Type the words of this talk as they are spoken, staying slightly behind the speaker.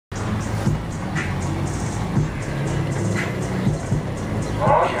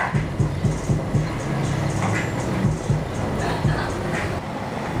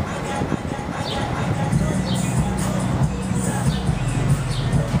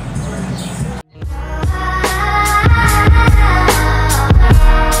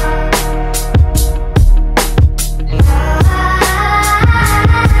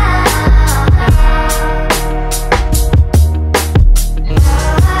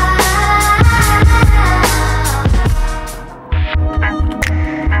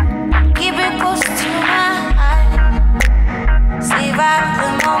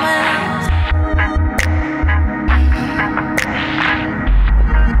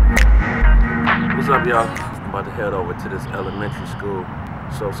up, y'all? I'm about to head over to this elementary school.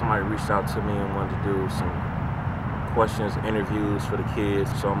 So somebody reached out to me and wanted to do some questions, interviews for the kids.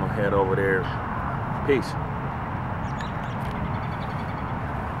 So I'm gonna head over there. Peace.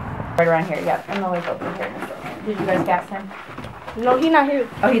 Right around here, yep. I'm always over here. Did you guys gas him? No, he's not here.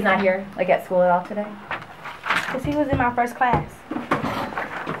 Oh, he's not here? Like at school at all today? Because he was in my first class.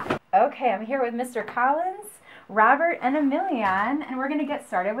 Okay, I'm here with Mr. Collins, Robert, and Emilion, and we're going to get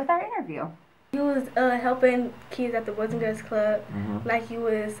started with our interview. He was helping kids at the Boys and Girls Club. Like he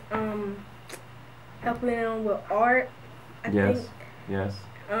was helping them with art, I think. Yes.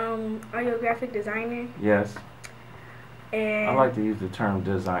 Are you a graphic designer? Yes. And I like to use the term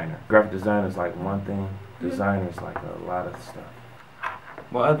designer. Graphic designer is like one thing. Designer is like a lot of stuff.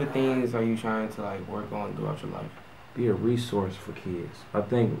 What other things are you trying to like work on throughout your life? Be a resource for kids. I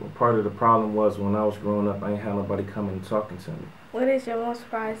think part of the problem was when I was growing up, I ain't had nobody coming and talking to me. What is your most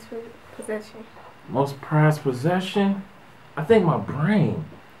prized possession? Most prized possession? I think my brain.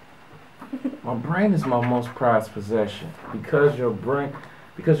 My brain is my most prized possession because your brain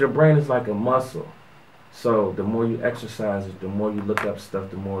is like a muscle. So the more you exercise it, the more you look up stuff,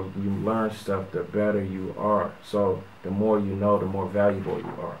 the more you learn stuff, the better you are. So the more you know, the more valuable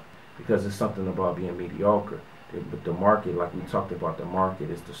you are. Because it's something about being mediocre. But the market, like we talked about, the market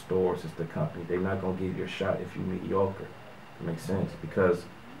is the stores, it's the company. They're not going to give you a shot if you're mediocre. It makes sense because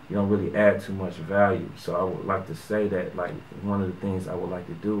you don't really add too much value. So I would like to say that, like, one of the things I would like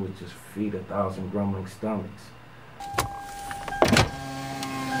to do is just feed 1,000 grumbling stomachs.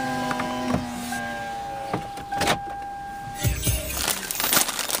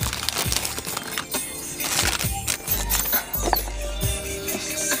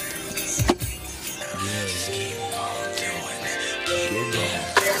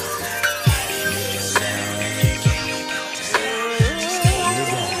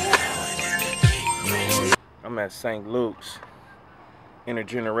 I'm at St. Luke's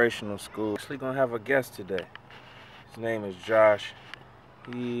Intergenerational School. Actually gonna have a guest today. His name is Josh.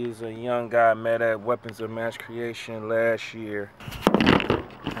 He's a young guy I met at Weapons of Mass Creation last year.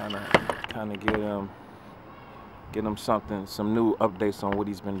 Kinda get him something, some new updates on what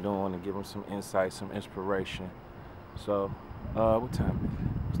he's been doing and give him some insight, some inspiration. So, what time is it?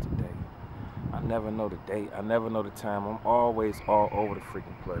 What's the date? I never know the date. I never know the time. I'm always all over the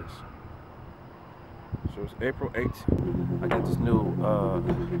freaking place. So it's April 18th. I got this new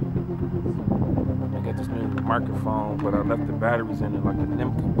microphone, but I left the batteries in it like a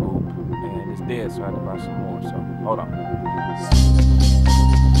nincompoop, and it's dead, so I had to buy some more. So hold on.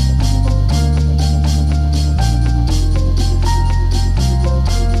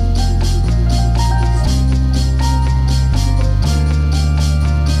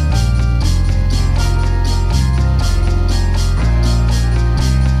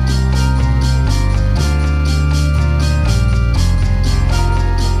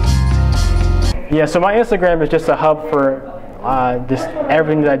 Yeah, so my Instagram is just a hub for just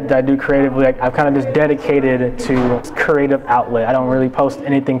everything that I do creatively. I've kind of just dedicated to creative outlet. I don't really post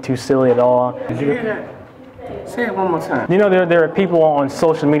anything too silly at all. Did you hear that? Say it one more time. You know, there are people on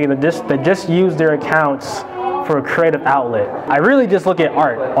social media that just use their accounts for a creative outlet. I really just look at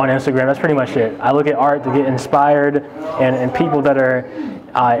art on Instagram. That's pretty much it. I look at art to get inspired and people that are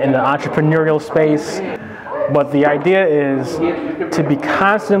in the entrepreneurial space. But the idea is to be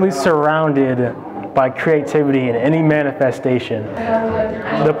constantly surrounded by creativity in any manifestation.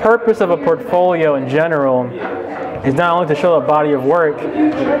 The purpose of a portfolio in general is not only to show a body of work,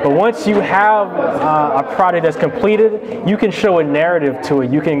 but once you have a project that's completed, you can show a narrative to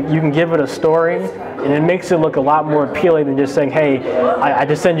it. You can give it a story, and it makes it look a lot more appealing than just saying, hey, I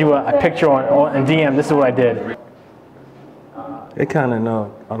just send you a picture on DM, this is what I did. They kind of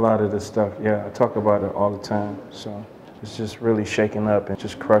know a lot of this stuff. Yeah, I talk about it all the time. So it's just really shaking up and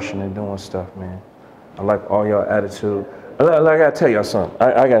just crushing and doing stuff, man. I like all y'all attitude. I gotta tell y'all something.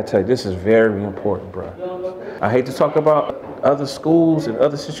 I gotta tell you, this is very important, bro. I hate to talk about other schools and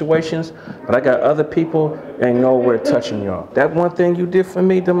other situations, but I got other people ain't nowhere touching y'all. That one thing you did for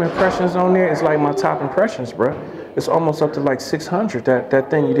me, them impressions on there, is like my top impressions, bro. It's almost up to like 600, that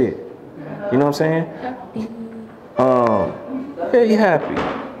thing you did. You know what I'm saying? Yeah, you happy.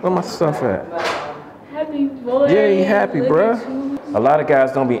 Where my stuff at? Happy boy. Yeah, you happy, bruh. A lot of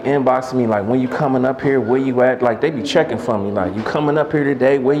guys don't be inboxing me like, when you coming up here, where you at? Like, they be checking for me like, you coming up here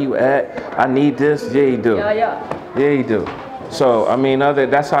today, where you at? I need this. Yeah, you do. Yeah, you do. So, I mean,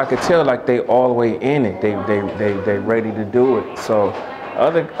 that's how I could tell, like, they all the way in it. They ready to do it. So,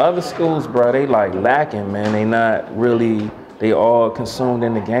 other schools, bro, they like lacking, man. They not really, they all consumed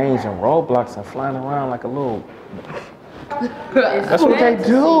in the games and Roblox and flying around like a little That's what they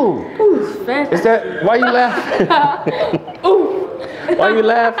do. Is that why you laughing? Why you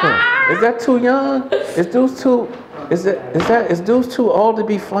laughing? Is that too young? Is dudes too old to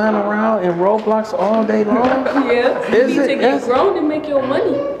be flying around in Roblox all day long? Yeah. You need to get grown and make your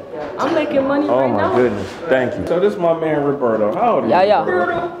money. I'm making money right now. Oh my goodness. Thank you. So this is my man Roberto. How old are you?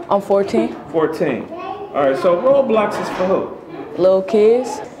 Yeah. I'm 14. 14. All right. So Roblox is for who? Little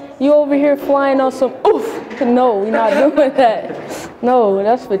kids. You over here flying on some oof. No, we're not doing that. No,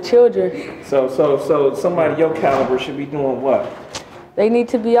 that's for children. So somebody your caliber should be doing what? They need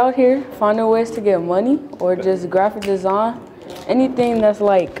to be out here finding ways to get money or just graphic design. Anything that's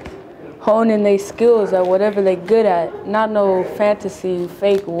like honing their skills at whatever they're good at. Not no fantasy,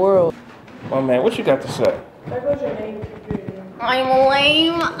 fake world. My man, what you got to say? I'm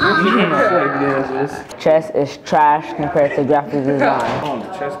lame. Chess is trash compared to graphic design.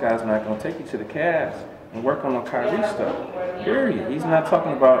 The chess guy's not going to take you to the Cavs and work on no Kyrie stuff. Period. He's not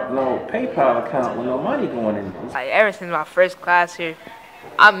talking about no PayPal account with no money going in. Like ever since my first class here,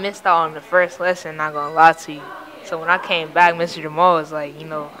 I missed out on the first lesson, not gonna lie to you. So when I came back, Mr. Jamal was like, you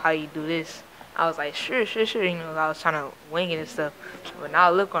know, how you do this? I was like, sure. You know, I was trying to wing it and stuff. But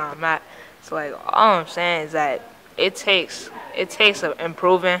now look where I'm at. So like, all I'm saying is that it takes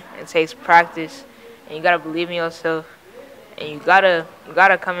improving, it takes practice, and you gotta believe in yourself, and you gotta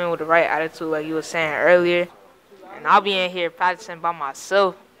come in with the right attitude, like you were saying earlier. And I'll be in here practicing by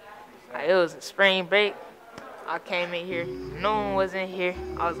myself. Like, it was a spring break. I came in here, no one was in here.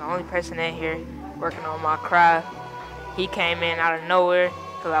 I was the only person in here working on my craft. He came in out of nowhere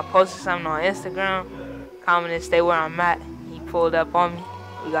because I posted something on Instagram, commented, stay where I'm at. He pulled up on me.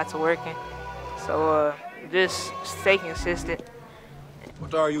 We got to working. So just stay consistent.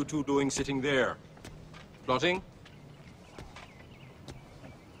 What are you two doing sitting there? Plotting?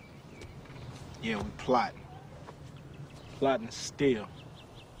 Yeah, we plotting. Plotting to steal.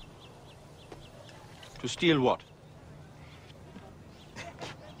 To steal what?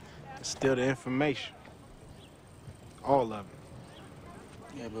 To steal the information. All of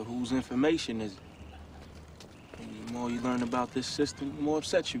it. Yeah, but whose information is it? And the more you learn about this system, the more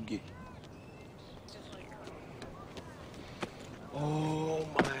upset you get. Oh,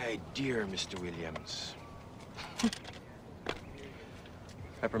 my dear Mr. Williams.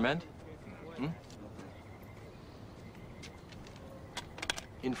 Peppermint? Hmm?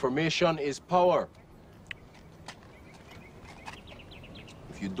 Information is power.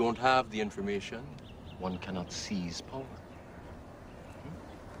 If you don't have the information, one cannot seize power.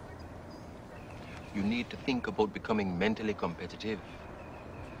 You need to think about becoming mentally competitive.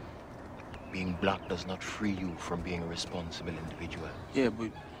 Being black does not free you from being a responsible individual. Yeah,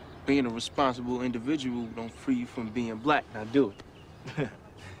 but being a responsible individual don't free you from being black. Now do it.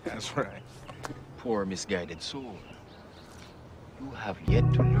 That's right. Poor misguided soul. You have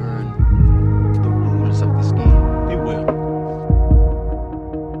yet to learn the rules of this game.